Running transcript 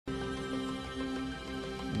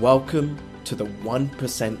Welcome to the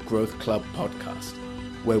 1% Growth Club podcast,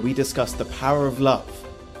 where we discuss the power of love,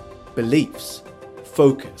 beliefs,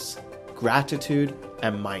 focus, gratitude,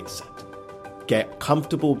 and mindset. Get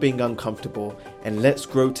comfortable being uncomfortable, and let's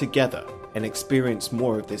grow together and experience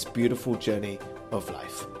more of this beautiful journey of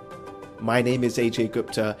life. My name is Ajay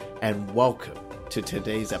Gupta, and welcome to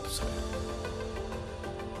today's episode.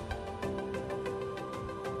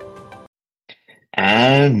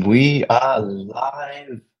 And we are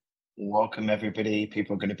live. Welcome, everybody.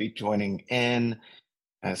 People are going to be joining in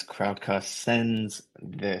as Crowdcast sends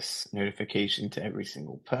this notification to every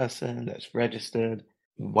single person that's registered.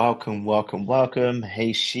 Welcome, welcome, welcome.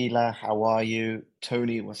 Hey, Sheila, how are you?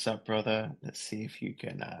 Tony, what's up, brother? Let's see if you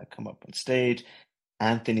can come up on stage.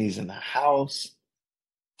 Anthony's in the house.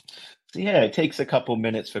 So yeah, it takes a couple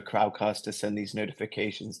minutes for Crowdcast to send these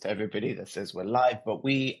notifications to everybody that says we're live, but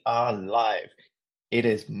we are live. It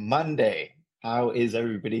is Monday. How is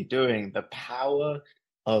everybody doing? The power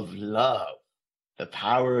of love, the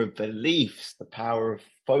power of beliefs, the power of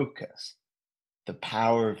focus, the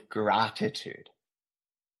power of gratitude,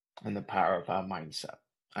 and the power of our mindset.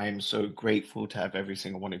 I am so grateful to have every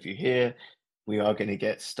single one of you here. We are going to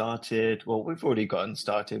get started. Well, we've already gotten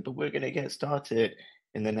started, but we're going to get started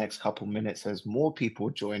in the next couple minutes as more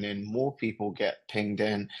people join in, more people get pinged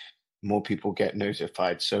in, more people get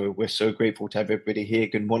notified. So we're so grateful to have everybody here.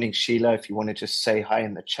 Good morning, Sheila. If you want to just say hi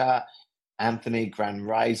in the chat. Anthony, Grand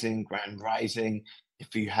Rising, Grand Rising.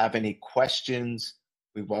 If you have any questions,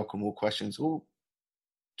 we welcome all questions. Oh,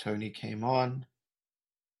 Tony came on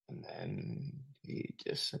and then he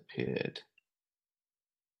disappeared.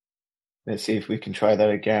 Let's see if we can try that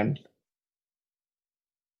again.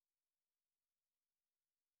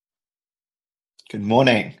 Good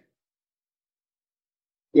morning.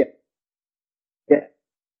 Yeah.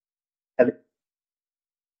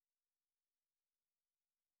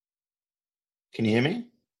 Can you hear me?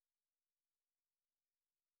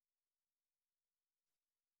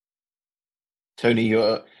 Tony,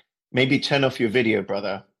 maybe turn off your video,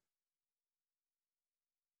 brother.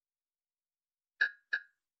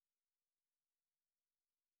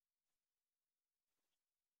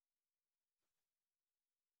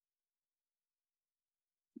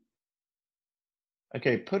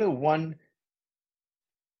 Okay, put a 1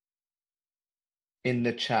 in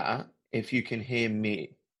the chat if you can hear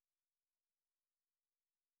me.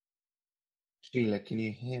 Sheila, can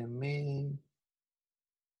you hear me?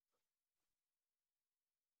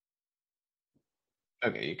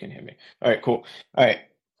 Okay, you can hear me. All right, cool. All right,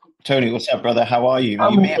 Tony, what's up, brother? How are you?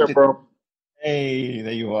 I'm You may here, have to... bro. Hey,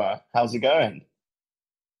 there you are. How's it going?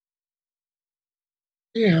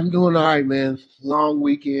 Yeah, I'm doing all right, man. Long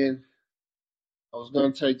weekend. I was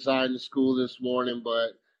gonna take Zion to school this morning,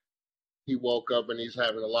 but he woke up and he's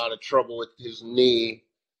having a lot of trouble with his knee.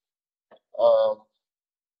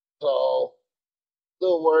 So a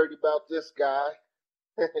little worried about this guy.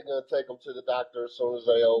 Gonna take him to the doctor as soon as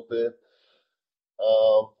they open.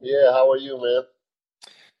 Yeah, how are you, man?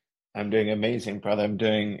 I'm doing amazing, brother. I'm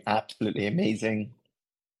doing absolutely amazing.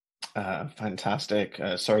 Fantastic.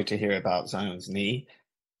 Sorry to hear about Zion's knee.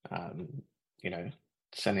 You know,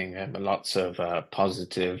 sending him lots of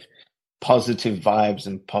positive vibes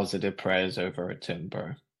and positive prayers over at him,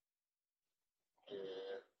 bro. Yeah.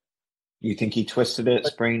 You think he twisted it,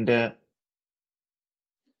 sprained it?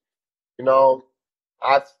 You know,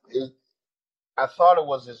 I it, I thought it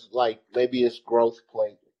was maybe his growth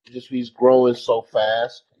plate. Just he's growing so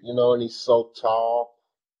fast, and he's so tall.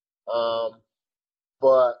 Um,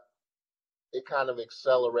 but it kind of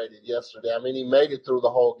accelerated yesterday. I mean, he made it through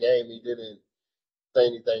the whole game. He didn't say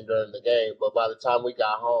anything during the game, but by the time we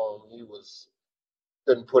got home, he was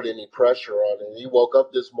couldn't put any pressure on it. He woke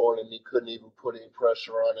up this morning, he couldn't even put any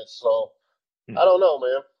pressure on it. So I don't know,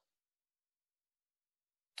 man.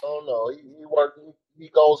 I don't know. He worked. He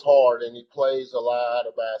goes hard and he plays a lot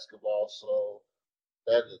of basketball. So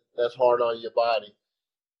that's hard on your body.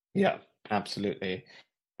 Yeah, absolutely.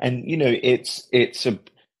 And it's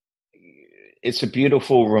a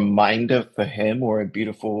beautiful reminder for him, or a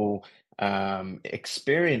beautiful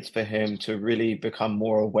experience for him to really become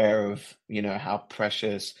more aware of, how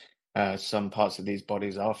precious some parts of these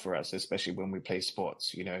bodies are for us, especially when we play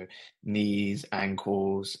sports, knees,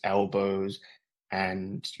 ankles, elbows,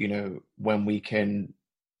 and, when we can,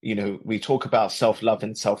 we talk about self-love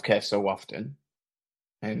and self-care so often.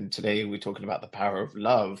 And today we're talking about the power of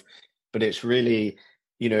love, but it's really,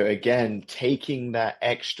 again, taking that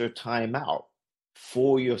extra time out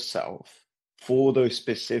for yourself, for those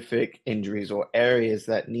specific injuries or areas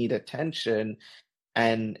that need attention,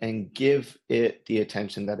 and give it the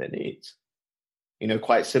attention that it needs.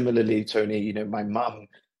 Quite similarly, Tony, my mum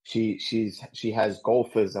she has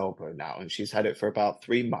golfer's elbow now, and she's had it for about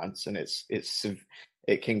 3 months, and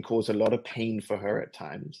it can cause a lot of pain for her at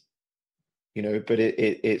times, but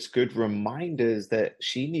it's good reminders that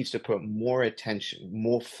she needs to put more attention,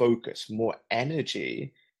 more focus, more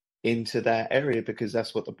energy into that area, because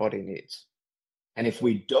that's what the body needs. And if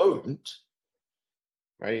we don't,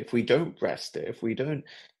 right, if we don't rest it, if we don't,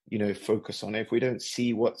 focus on it, if we don't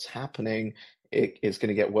see what's happening, it's going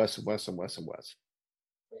to get worse and worse and worse and worse.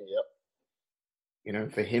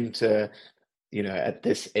 Yep. For him to, at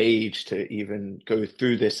this age, to even go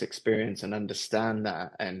through this experience and understand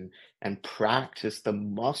that, and practice the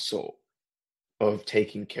muscle of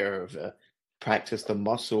taking care of it, practice the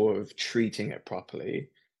muscle of treating it properly,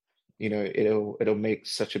 it'll make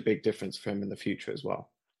such a big difference for him in the future as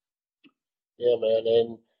well. Yeah, man.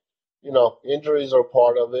 And, injuries are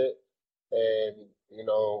part of it. And,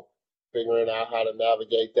 figuring out how to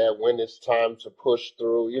navigate that when it's time to push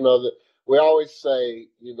through. We always say,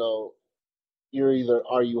 you're either,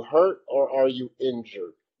 are you hurt or are you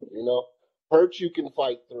injured? Hurt you can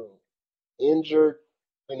fight through. Injured,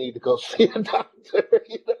 we need to go see a doctor.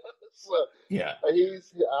 So Yeah.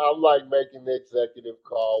 I'm like making the executive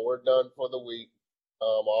call. We're done for the week.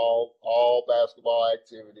 All basketball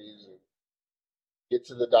activities, and get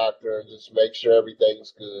to the doctor and just make sure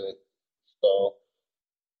everything's good. So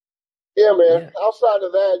yeah, man. Yeah. Outside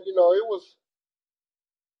of that, it was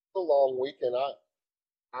a long weekend.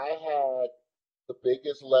 I had the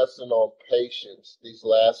biggest lesson on patience these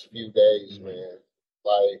last few days, Mhm. man.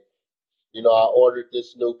 Like, I ordered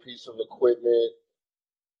this new piece of equipment.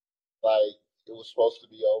 Like, it was supposed to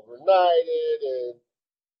be overnighted, and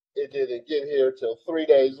it didn't get here till 3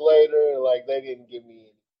 days later. And like, they didn't give me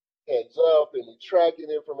any heads up, any tracking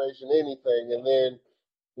information, anything. And then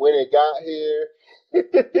when it got here,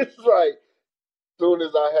 it's like, soon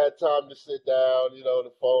as I had time to sit down,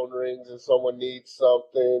 the phone rings and someone needs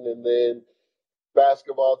something, and then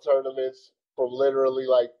basketball tournaments from literally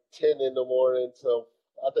like 10 in the morning till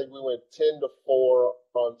I think we went 10 to 4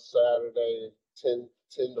 on Saturday and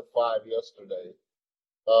 10 to 5 yesterday.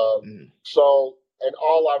 Mm. So, and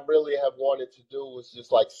all I really have wanted to do was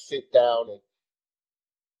just like sit down and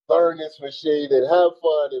learn this machine and have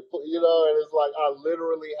fun and, and it's like I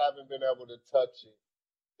literally haven't been able to touch it.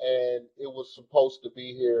 And it was supposed to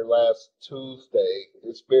be here last Tuesday.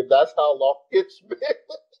 That's how long it's been.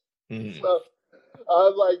 Mm. So I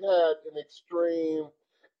like had an extreme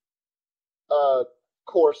uh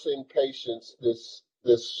course in patience this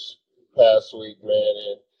past week, man,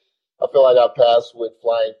 and I feel like I passed with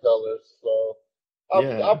flying colors. So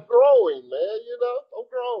Yeah. I'm growing, man. I'm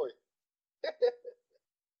growing.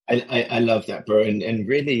 I love that, bro. And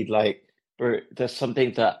really, like, bro, there's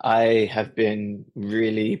something that I have been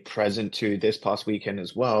really present to this past weekend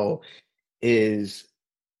as well, is,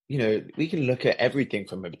 we can look at everything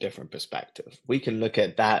from a different perspective. We can look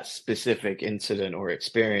at that specific incident or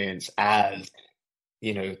experience as,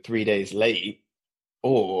 3 days late,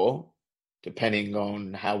 or depending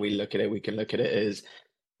on how we look at it, we can look at it as,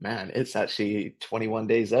 man, it's actually 21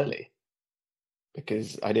 days early,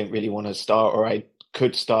 because I didn't really want to start, or I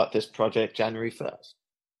could start this project January 1st,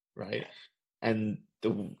 right? And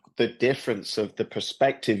the difference of the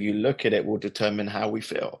perspective you look at it will determine how we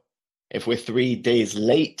feel. If we're 3 days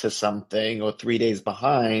late to something or 3 days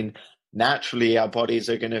behind, naturally our bodies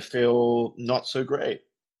are going to feel not so great,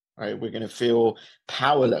 right? We're going to feel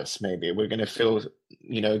powerless, maybe. We're going to feel,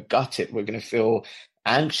 gutted. We're going to feel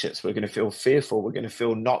anxious. We're going to feel fearful. We're going to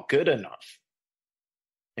feel not good enough.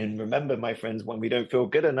 And remember, my friends, when we don't feel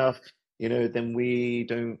good enough, then we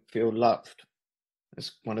don't feel loved.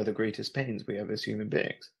 It's one of the greatest pains we have as human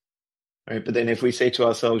beings, right? But then if we say to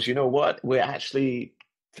ourselves, you know what, we're actually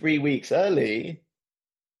 3 weeks early,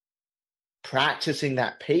 practicing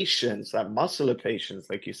that patience, that muscle of patience,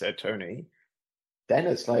 like you said, Tony, then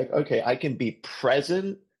it's like, okay, I can be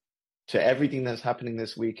present to everything that's happening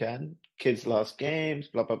this weekend, kids' last games,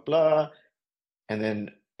 blah, blah, blah, and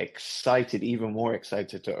then excited, even more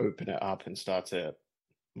excited to open it up and start it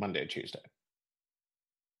Monday or Tuesday.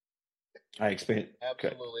 I experienced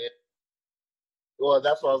good. Absolutely. Well,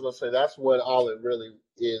 that's what I was gonna say. That's what all it really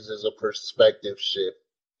is a perspective shift,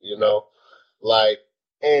 you Yeah. know? Like,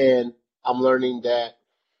 and I'm learning that,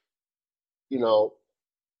 you know,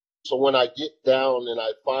 so when I get down and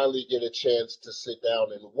I finally get a chance to sit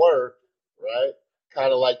down and work, right?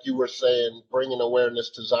 Kind of like you were saying, bringing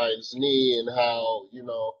awareness to Zion's knee and how,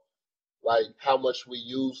 like how much we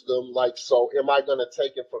use them. Like, so am I going to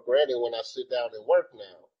take it for granted when I sit down and work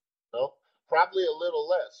now? No, probably a little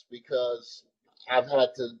less because I've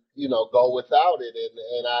had to, go without it.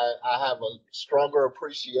 And I have a stronger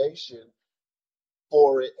appreciation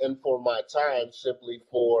for it and for my time simply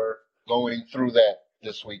for going through that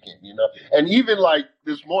this weekend, you know. And even like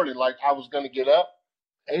this morning, like I was gonna get up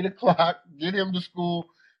 8 o'clock, get him to school,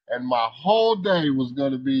 and my whole day was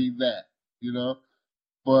gonna be that, you know.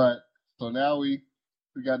 But so now we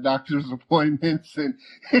got doctor's appointments and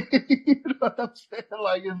you know what I'm saying?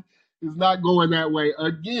 Like it's not going that way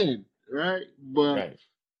again, right? But Right.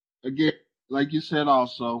 again, like you said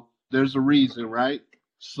also, there's a reason, right?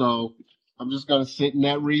 So I'm just gonna sit in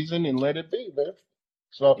that reason and let it be, man.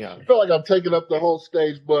 So Yeah. I feel like I'm taking up the whole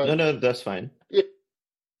stage, but No, that's fine. yeah,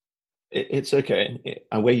 It's okay.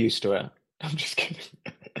 We're used to it. I'm just kidding.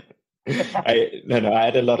 I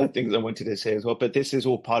had a lot of things I wanted to say as well, but this is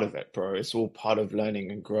all part of it, bro. It's all part of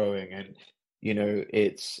learning and growing. And,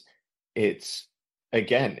 it's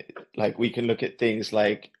again, like we can look at things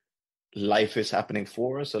like life is happening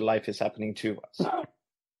for us or life is happening to us,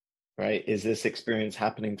 right? Is this experience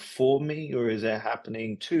happening for me or is it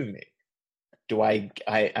happening to me? Do I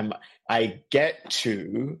get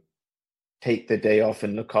to take the day off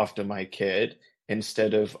and look after my kid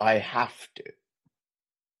instead of I have to?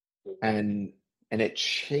 And it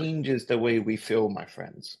changes the way we feel, my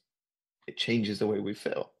friends. It changes the way we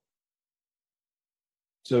feel.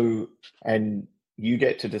 So, and you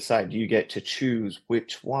get to decide, you get to choose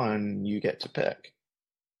which one you get to pick.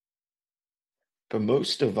 For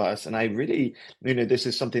most of us, and I really, this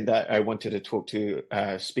is something that I wanted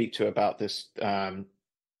to speak to about this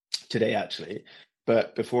today, actually.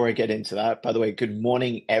 But before I get into that, by the way, good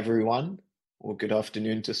morning, everyone, or good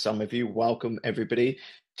afternoon to some of you. Welcome, everybody.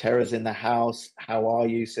 Tara's in the house. How are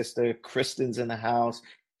you, sister? Kristen's in the house.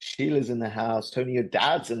 Sheila's in the house. Tony, your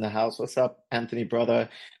dad's in the house. What's up, Anthony, brother?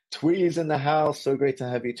 Twee's in the house. So great to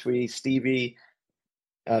have you, Twee. Stevie,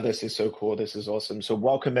 this is so cool. This is awesome. So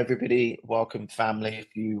welcome, everybody. Welcome, family.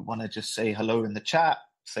 If you want to just say hello in the chat,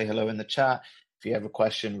 say hello in the chat. If you have a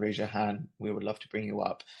question, raise your hand. We would love to bring you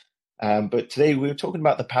up. But today we were talking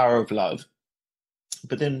about the power of love,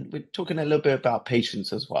 but then we're talking a little bit about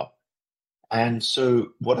patience as well. And so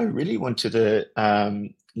what I really wanted to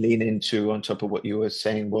lean into on top of what you were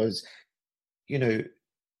saying was,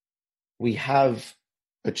 we have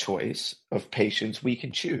a choice of patience we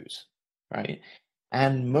can choose, right?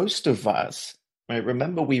 And most of us, right,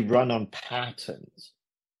 remember we run on patterns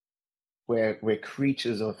where we're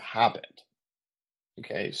creatures of habit.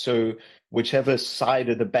 Okay, so whichever side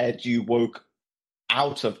of the bed you woke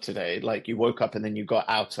out of today, like you woke up and then you got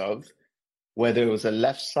out of, whether it was the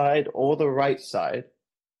left side or the right side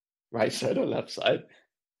or left side,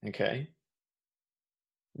 okay?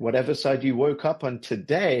 Whatever side you woke up on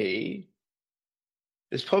today,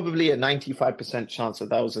 there's probably a 95% chance that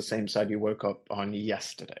that was the same side you woke up on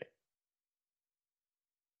yesterday.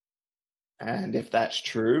 And if that's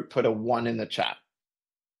true, put a 1 in the chat.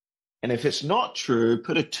 And if it's not true,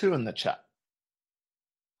 put a 2 in the chat.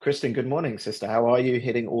 Kristen, good morning, sister. How are you?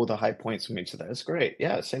 Hitting all the high points for me today. That's great.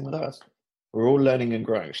 Yeah, same with us. We're all learning and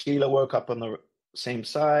growing. Sheila woke up on the same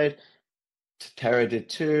side. Tara did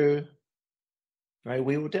too. Right?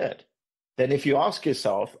 We all did. Then if you ask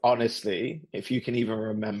yourself, honestly, if you can even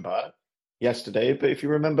remember yesterday, but if you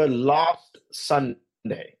remember last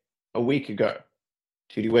Sunday, a week ago,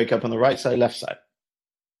 did you wake up on the right side, left side?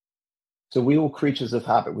 So we all creatures of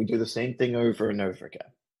habit. We do the same thing over and over again,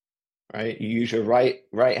 right? You use your right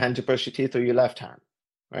hand to brush your teeth or your left hand,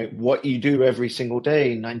 right? What you do every single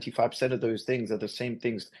day, 95% of those things are the same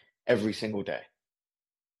things every single day.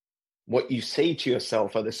 What you say to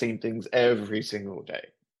yourself are the same things every single day.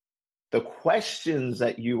 The questions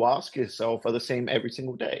that you ask yourself are the same every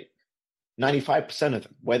single day. 95% of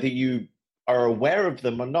them, whether you are aware of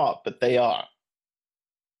them or not, but they are.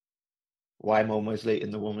 Why I'm always late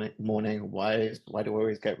in the morning? Why do I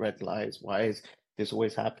always get red lights? Why is this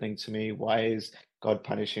always happening to me? Why is God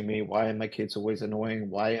punishing me? Why are my kids always annoying?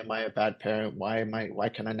 Why am I a bad parent? Why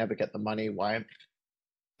can I never get the money?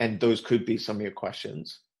 And those could be some of your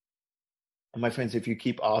questions. And my friends, if you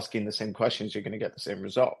keep asking the same questions, you're going to get the same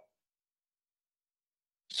result.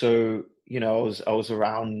 So, I was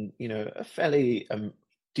around, a fairly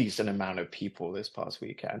decent amount of people this past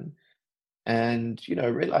weekend, and,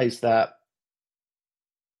 realized that,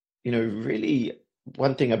 really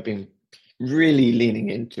one thing I've been really leaning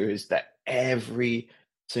into is that every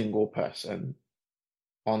single person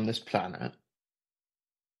on this planet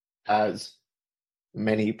has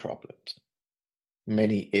many problems,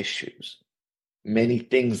 many issues, many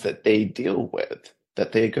things that they deal with,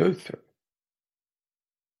 that they go through.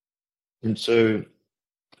 And so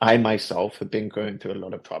I myself have been going through a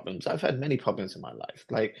lot of problems. I've had many problems in my life,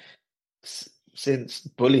 like since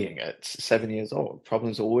bullying at 7 years old.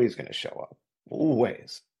 Problems are always going to show up,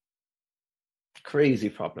 always. crazy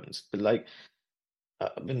problems. But like,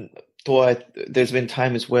 I've been thought there's been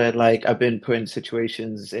times where like I've been put in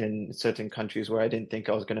situations in certain countries where I didn't think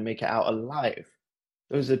I was going to make it out alive.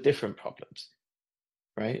 Those are different problems,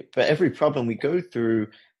 right? But every problem we go through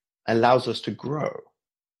allows us to grow,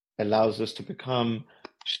 allows us to become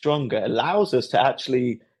stronger, allows us to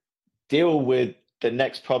actually deal with the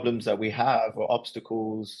next problems that we have or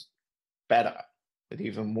obstacles better with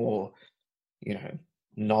even more, you know,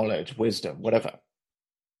 knowledge, wisdom, whatever.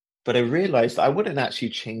 But I realized I wouldn't actually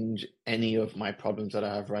change any of my problems that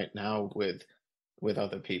I have right now with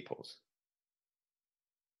other people's.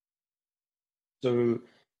 So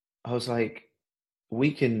I was like,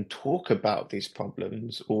 we can talk about these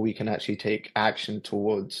problems or we can actually take action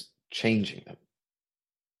towards changing them.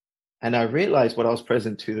 And I realized what I was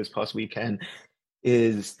present to this past weekend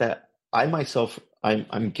is that I myself,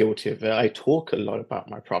 I'm guilty of it. I talk a lot about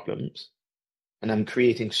my problems and I'm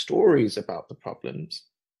creating stories about the problems.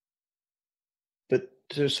 But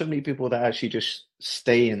there's so many people that actually just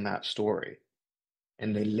stay in that story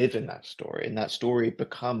and they live in that story, and that story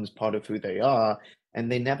becomes part of who they are,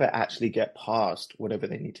 and they never actually get past whatever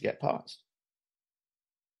they need to get past.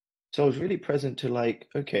 So I was really present to like,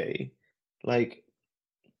 okay, like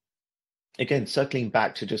again, circling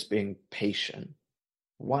back to just being patient.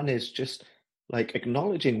 One is just like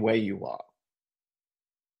acknowledging where you are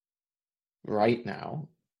right now,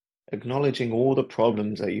 acknowledging all the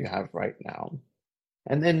problems that you have right now,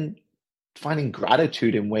 and then finding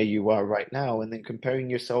gratitude in where you are right now, and then comparing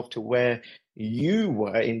yourself to where you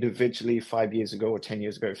were individually 5 years ago, or 10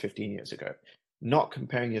 years ago, or 15 years ago. Not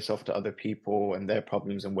comparing yourself to other people and their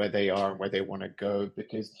problems and where they are and where they want to go,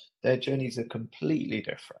 because their journeys are completely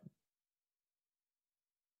different.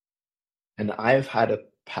 And I've had a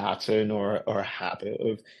pattern or a habit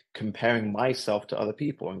of comparing myself to other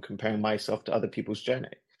people and comparing myself to other people's journey.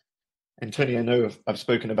 And Tony, I know I've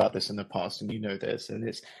spoken about this in the past, and you know this, and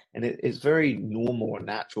it's very normal and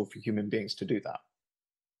natural for human beings to do that.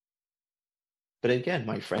 But again,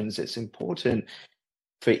 my friends, it's important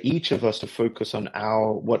for each of us to focus on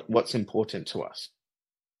what's important to us.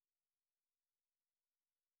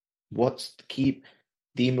 What's to keep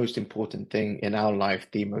the most important thing in our life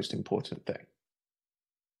the most important thing.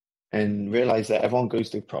 And realize that everyone goes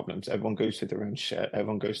through problems, everyone goes through their own shit,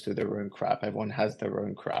 everyone goes through their own crap, everyone has their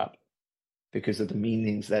own crap because of the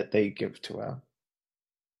meanings that they give to her.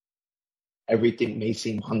 Everything may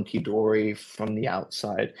seem hunky-dory from the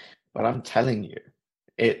outside, but I'm telling you,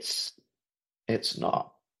 it's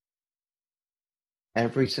not.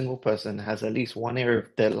 Every single person has at least one area of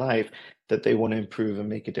their life that they want to improve and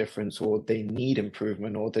make a difference, or they need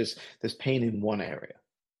improvement, or there's pain in one area.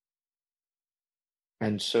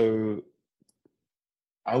 And so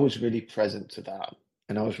I was really present to that.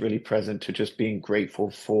 And I was really present to just being grateful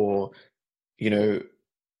for, you know,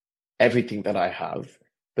 everything that I have,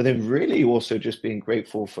 but then really also just being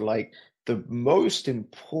grateful for like the most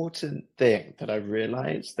important thing that I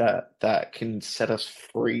realized that can set us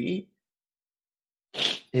free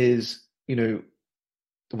is, the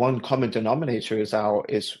one common denominator is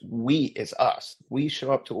us. We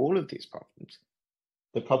show up to all of these problems.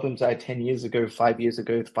 The problems I had 10 years ago, 5 years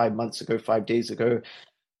ago, 5 months ago, 5 days ago,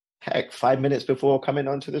 heck, 5 minutes before coming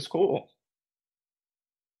onto this call,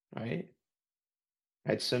 right? I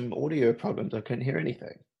had some audio problems. I couldn't hear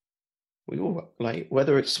anything. We all, like,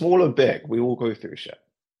 whether it's small or big, we all go through shit,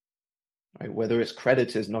 right? Whether it's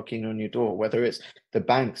creditors knocking on your door, whether it's the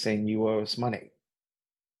bank saying you owe us money.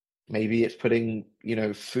 Maybe it's putting,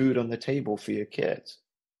 food on the table for your kids.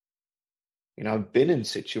 I've been in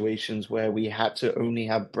situations where we had to only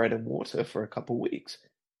have bread and water for a couple weeks.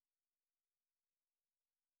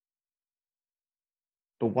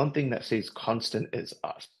 But one thing that stays constant is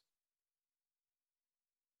us.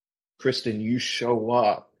 Kristen, you show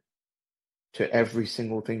up to every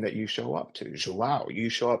single thing that you show up to. Joao, you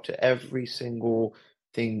show up to every single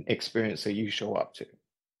experience that you show up to.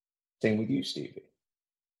 Same with you, Stevie.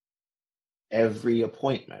 Every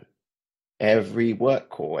appointment, every work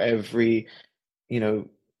call, every,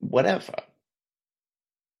 whatever.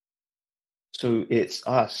 So it's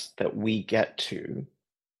us that we get to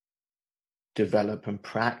develop and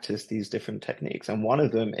practice these different techniques. And one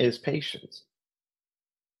of them is patience.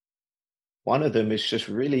 One of them is just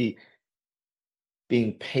really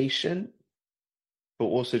being patient, but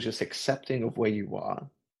also just accepting of where you are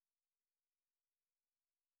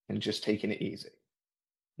and just taking it easy.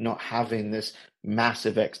 Not having this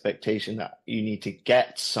massive expectation that you need to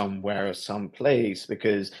get somewhere or someplace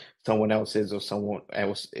because someone else is or someone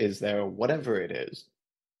else is there or whatever it is.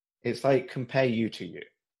 It's like compare you to you.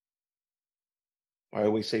 I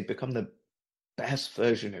always say become the best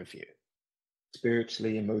version of you.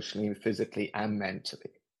 spiritually, emotionally, physically, and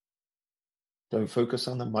mentally. Don't focus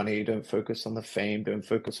on the money, don't focus on the fame, don't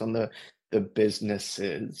focus on the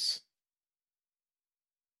businesses.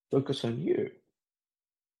 Focus on you.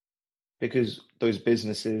 Because those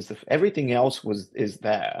businesses, everything else is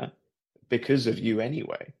there because of you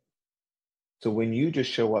anyway. So when you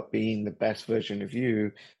just show up being the best version of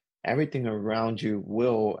you, everything around you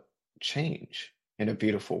will change in a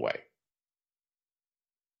beautiful way.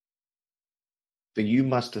 But you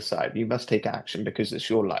must decide, you must take action because it's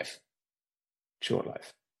your life. It's your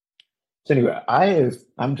life. So anyway,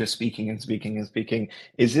 I'm just speaking and speaking and speaking.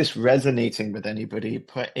 Is this resonating with anybody?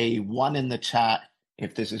 Put a 1 in the chat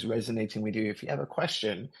if this is resonating with you. If you have a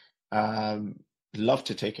question, love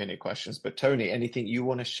to take any questions. But Tony, anything you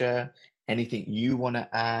want to share? Anything you want to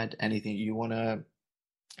add? Anything you want to,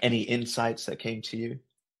 any insights that came to you?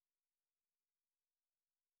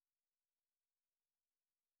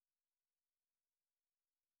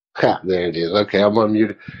 There it is. Okay, I'm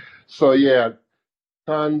unmuted. So yeah,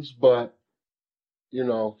 tons, but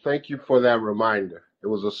thank you for that reminder. It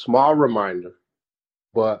was a small reminder,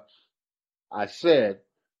 but I said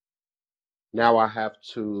now I have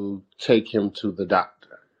to take him to the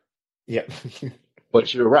doctor. Yeah.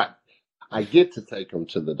 But you're right. I get to take him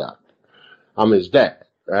to the doctor. I'm his dad,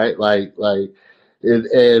 right?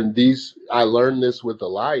 And these, I learned this with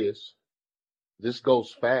Elias. This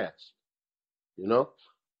goes fast, you know?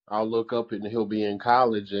 I'll look up and he'll be in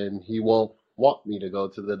college and he won't want me to go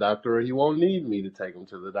to the doctor or he won't need me to take him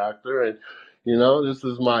to the doctor. And, this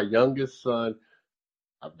is my youngest son.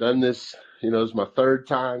 I've done this, it's my third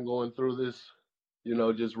time going through this,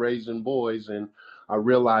 just raising boys. And I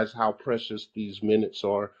realize how precious these minutes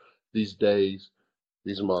are, these days,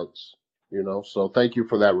 these months, So thank you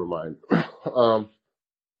for that reminder.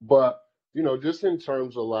 But, just in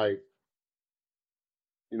terms of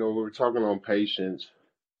we were talking on patience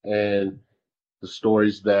and the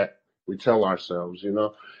stories that we tell ourselves, and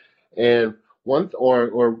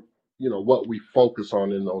what we focus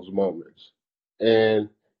on in those moments. And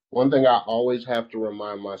one thing I always have to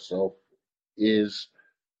remind myself is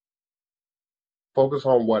focus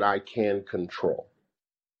on what I can control,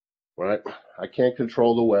 right? I can't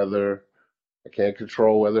control the weather. I can't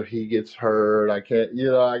control whether he gets hurt. I can't,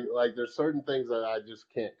 there's certain things that I just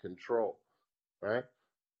can't control, right?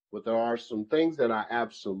 But there are some things that I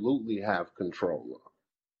absolutely have control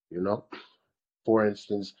of, For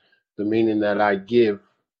instance, the meaning that I give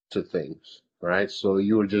to things, right? So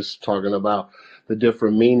you were just talking about the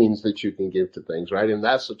different meanings that you can give to things, right? And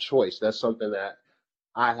that's a choice. That's something that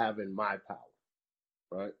I have in my power,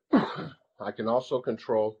 right? I can also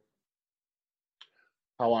control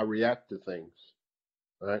how I react to things,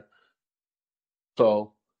 right?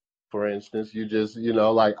 So, for instance, you just,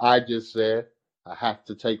 like I just said, I have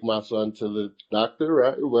to take my son to the doctor,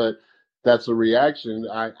 right? But that's a reaction.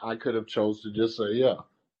 I could have chose to just say, yeah,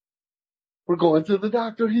 we're going to the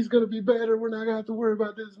doctor. He's going to be better. We're not going to have to worry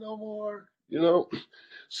about this no more,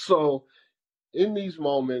 So in these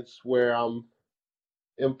moments where I'm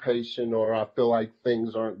impatient or I feel like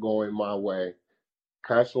things aren't going my way,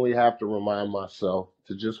 constantly have to remind myself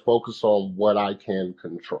to just focus on what I can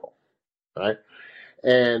control, right?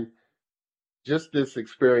 And just this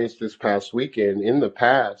experience this past weekend, in the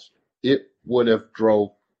past, it would have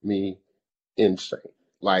drove me insane.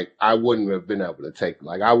 Like I wouldn't have been able to take.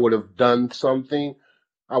 Like I would have done something.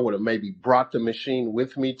 I would have maybe brought the machine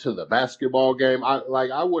with me to the basketball game.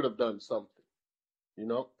 I would have done something, you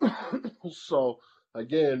know. So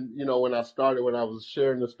again, when I was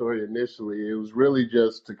sharing the story initially, it was really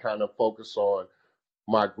just to kind of focus on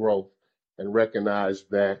my growth and recognize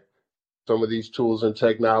that some of these tools and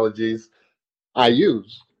technologies I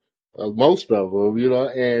use, most of them,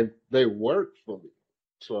 and they work for me.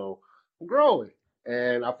 So I'm growing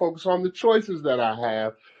and I focus on the choices that I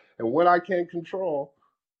have and what I can control,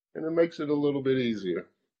 and it makes it a little bit easier.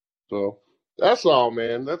 So that's all,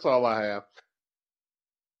 man. That's all I have.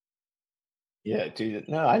 Yeah, dude.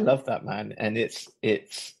 No, I love that, man. And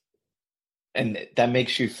and that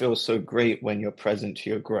makes you feel so great when you're present to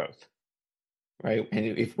your growth, right?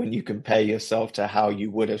 And when you compare yourself to how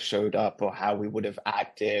you would have showed up or how we would have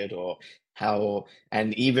acted or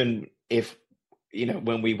and even if,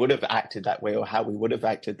 when we would have acted that way or how we would have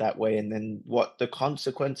acted that way, and then what the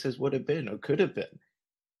consequences would have been or could have been,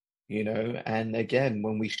 and again,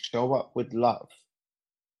 when we show up with love,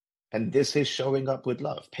 and this is showing up with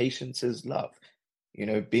love, patience is love,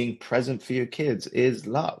 being present for your kids is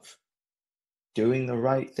love, doing the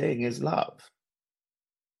right thing is love,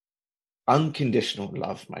 unconditional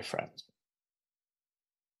love, my friends.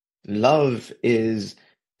 Love is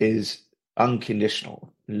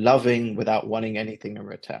unconditional, loving without wanting anything in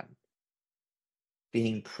return,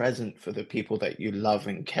 being present for the people that you love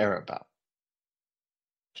and care about,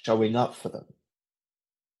 showing up for them,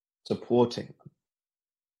 supporting them,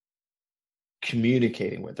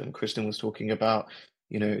 communicating with them. Kristen was talking about,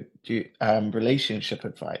 relationship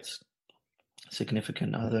advice,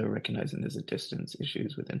 significant other, recognizing there's a distance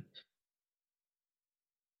issues within.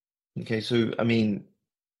 Okay, so I mean,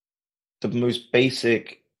 the most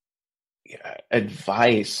basic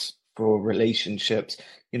advice for relationships,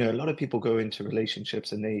 a lot of people go into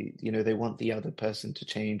relationships and they want the other person to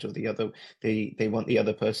change, or they want the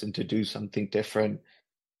other person to do something different.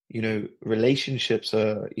 Relationships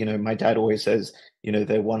are, my dad always says, they're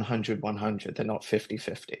 100-100, they're not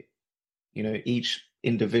 50-50. Each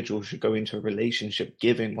individual should go into a relationship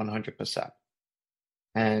giving 100%.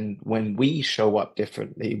 And when we show up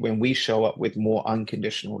differently, when we show up with more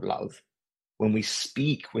unconditional love, when we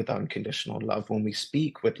speak with unconditional love, when we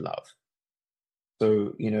speak with love.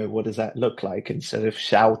 So, what does that look like? Instead of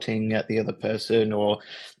shouting at the other person, or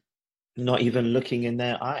not even looking in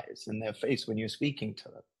their eyes, in their face when you're speaking to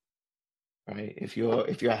them, right? If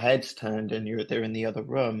your head's turned and they're in the other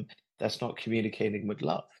room, that's not communicating with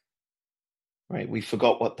love, right? We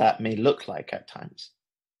forgot what that may look like at times.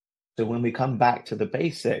 So when we come back to the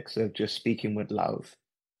basics of just speaking with love,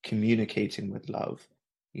 communicating with love,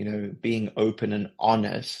 being open and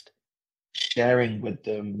honest, sharing with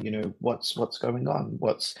them, what's going on,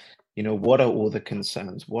 what are all the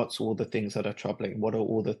concerns, what's all the things that are troubling, what are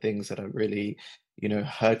all the things that are really,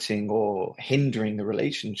 hurting or hindering the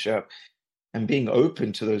relationship, and being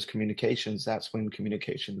open to those communications. That's when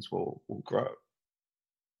communications will grow.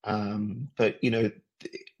 But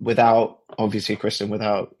without, obviously, Kristen,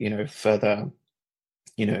 without further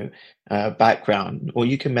background, or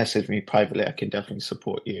you can message me privately, I can definitely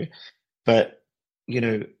support you. But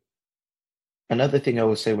another thing I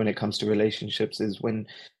will say when it comes to relationships is when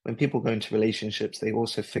people go into relationships, they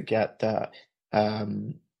also forget that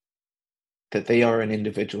that they are an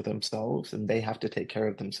individual themselves, and they have to take care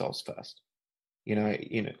of themselves first.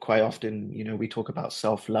 Quite often, we talk about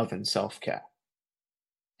self-love and self-care.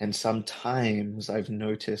 And sometimes I've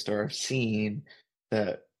noticed or I've seen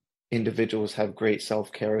that individuals have great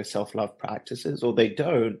self-care or self-love practices, or they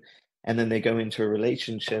don't. And then they go into a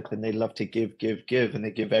relationship and they love to give, and they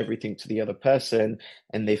give everything to the other person,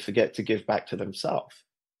 and they forget to give back to themselves.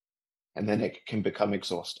 And then it can become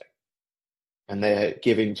exhausting. And they're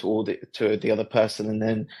giving to the other person, and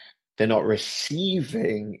then they're not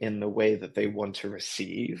receiving in the way that they want to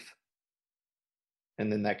receive.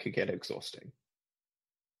 And then that could get exhausting.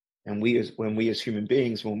 And when we as human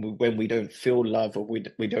beings, when we don't feel love, or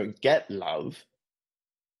we don't get love,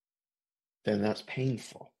 then that's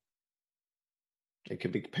painful. It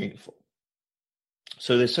could be painful.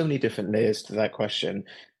 So there's so many different layers to that question.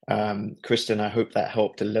 Kristen, I hope that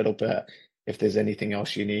helped a little bit. If there's anything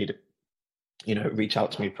else you need, reach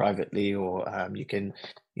out to me privately, or you can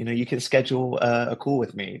schedule a call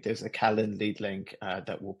with me. There's a Calendly link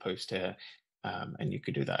that we'll post here, and you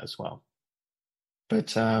could do that as well.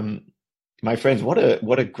 But my friends, what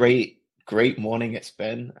a great morning it's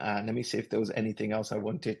been. Let me see if there was anything else I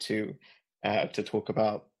wanted to talk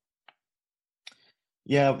about.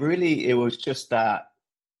 Yeah, really, it was just that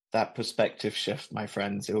perspective shift, my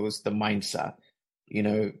friends. It was the mindset.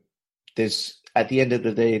 There's, at the end of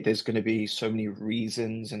the day, there's going to be so many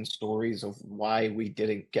reasons and stories of why we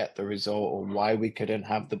didn't get the result, or why we couldn't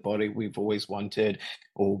have the body we've always wanted,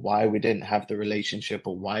 or why we didn't have the relationship,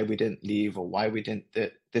 or why we didn't leave, or why we didn't.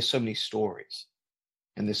 There's so many stories,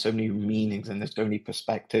 and there's so many meanings, and there's so many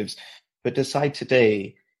perspectives. But decide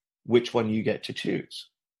today which one you get to choose.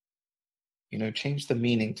 Change the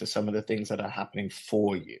meaning to some of the things that are happening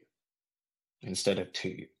for you instead of to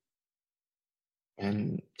you.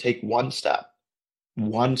 And take one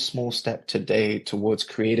small step today towards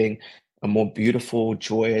creating a more beautiful,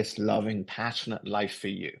 joyous, loving, passionate life for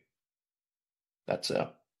you. That's it.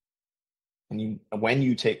 And when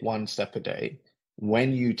you take one step a day,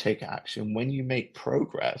 when you take action, when you make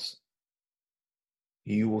progress,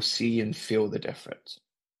 you will see and feel the difference.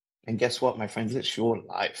 And guess what, my friends? It's your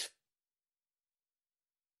life.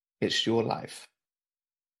 It's your life.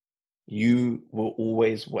 You will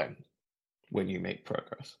always win when you make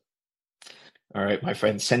progress. All right, my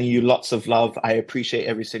friends, sending you lots of love. I appreciate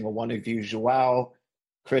every single one of you. Joao,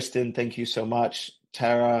 Kristen, thank you so much.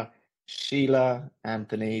 Tara, Sheila,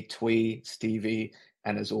 Anthony, Twee, Stevie,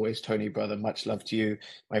 and as always, Tony, brother, much love to you.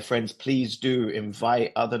 My friends, please do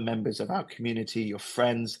invite other members of our community, your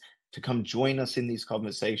friends, to come join us in these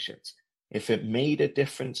conversations. If it made a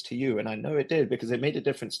difference to you, and I know it did because it made a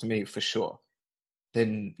difference to me for sure,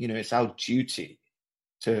 then, it's our duty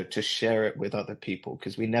to share it with other people,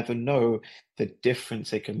 because we never know the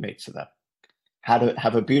difference it can make to them.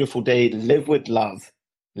 Have a beautiful day. Live with love,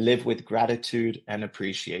 live with gratitude and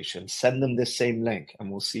appreciation. Send them this same link, and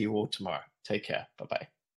we'll see you all tomorrow. Take care. Bye-bye.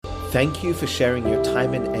 Thank you for sharing your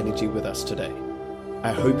time and energy with us today.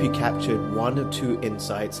 I hope you captured 1 or 2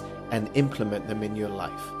 insights and implement them in your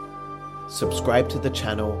life. Subscribe to the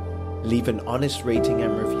channel, leave an honest rating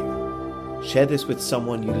and review. Share this with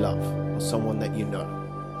someone you love or someone that you know.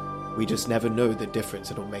 We just never know the difference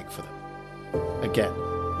it'll make for them. Again,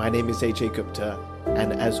 my name is Ajay Gupta,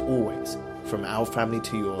 and as always, from our family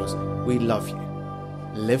to yours, we love you.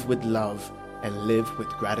 Live with love and live with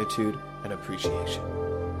gratitude and appreciation.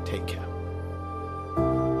 Take care.